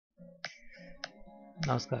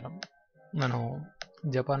నమస్కారం. మనం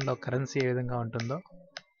జపాన్‌లో కరెన్సీ ఏ విధంగా ఉంటుందో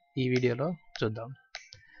ఈ వీడియోలో చూద్దాం.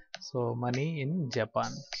 So, money in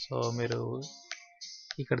Japan. So, మీరు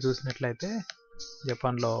ఇక్కడ చూసినట్లయితే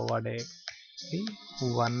జపాన్‌లో వాడేది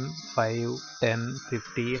 1, 5, 10,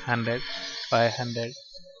 50, 100, 500,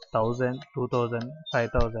 1000, 2000,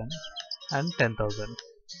 5000 అండ్ 10,000.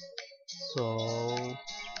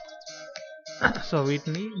 సో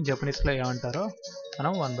వీటిని జపనీస్‌లో ఏమంటారో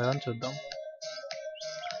మనం వన్ బై వన్ చూద్దాం.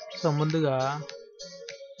 సో ముందుగా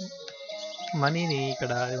మనీని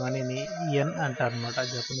ఎన్ అంటారు అనమాట.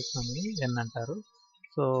 జపనీస్ మనీని ఎన్ అంటారు.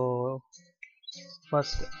 సో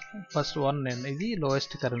ఫస్ట్ 1 ఎన్, ఇది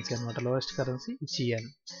లోయెస్ట్ కరెన్సీ అనమాట. లోయెస్ట్ కరెన్సీ ఇచ్చి ఎన్.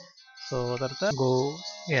 సో తర్వాత గో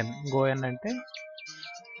ఎన్ అంటే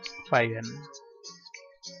 5 ఎన్.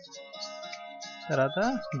 తర్వాత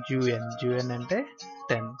జూ ఎన్ అంటే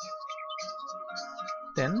 10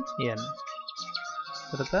 ఎన్.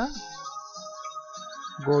 తర్వాత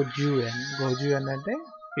గో జూ ఎన్ అంటే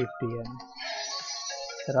 50 ఎన్.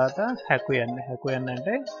 తర్వాత హ్యాకు ఎన్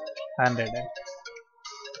అంటే 100.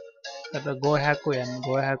 తర్వాత గో హ్యాకు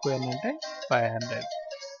ఎన్ అంటే 500.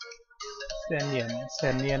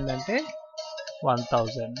 సెన్ ఎన్ అంటే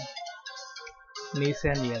 1000.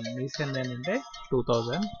 నీసెన్ ఎన్ అంటే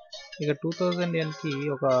 2000. ఇక 2000 ఎన్కి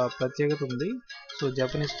ఒక ప్రత్యేకత ఉంది. సో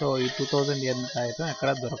జపనీస్లో ఈ 2000 ఎన్ కాగితం ఎక్కడ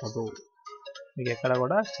దొరకదు, మీకు ఎక్కడ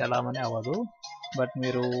కూడా చలామణి అవ్వదు. బట్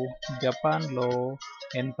మీరు జపాన్లో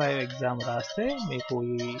N5 ఎగ్జామ్ రాస్తే మీకు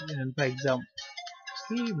ఈ N5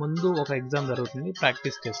 ఎగ్జామ్కి ముందు ఒక ఎగ్జామ్ జరుగుతుంది,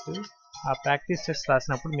 ప్రాక్టీస్ టెస్ట్. ఆ ప్రాక్టీస్ టెస్ట్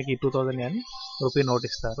రాసినప్పుడు మీకు ఈ 2000 ఎన్ రూపీ నోట్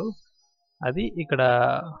ఇస్తారు. అది ఇక్కడ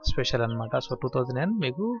స్పెషల్ అనమాట. సో 2000 ఎన్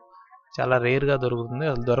మీకు చాలా రేర్గా దొరుకుతుంది,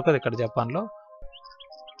 అది దొరకదు ఇక్కడ జపాన్లో.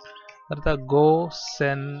 తర్వాత గో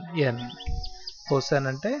సెన్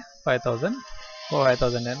అంటే 5000.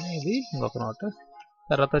 5000 ఎన్, ఇది ఇంకొక నోట్.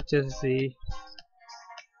 తర్వాత వచ్చేసి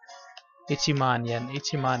ఇచిమాన్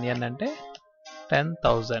ఎన్ అంటే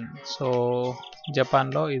 10,000. సో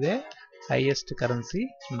జపాన్లో ఇదే highest currency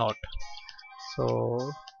note. So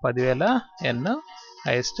 10,000 N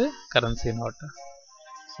highest currency note.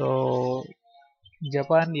 So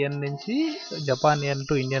Japan N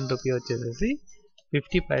to Indian rupee వచ్చేసి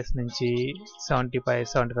 50 పైస్ నుంచి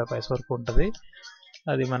 75 పైస్ వరకు ఉంటుంది.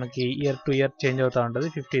 అది మనకి ఇయర్ టు ఇయర్ చేంజ్ అవుతూ ఉంటుంది,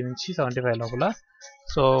 50 నుంచి 75 లోపల.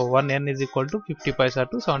 So 1 N is equal to 50 Paisa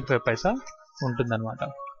to 75 పైసా ఉంటుందన్నమాట.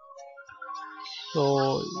 సో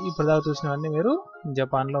ఇప్పుడు దాకా చూసినవన్నీ మీరు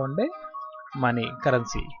జపాన్లో ఉండే మనీ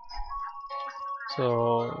కరెన్సీ. సో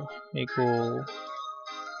మీకు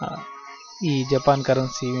ఈ జపాన్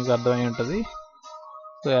కరెన్సీ మీకు అర్థమై ఉంటుంది.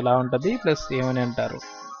 సో ఎలా ఉంటుంది ప్లస్ ఏమని అంటారు.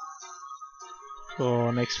 సో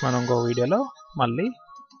నెక్స్ట్ మనం ఇంకో వీడియోలో మళ్ళీ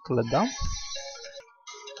కలుద్దాం.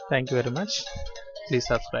 Thank you very much. Please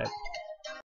subscribe.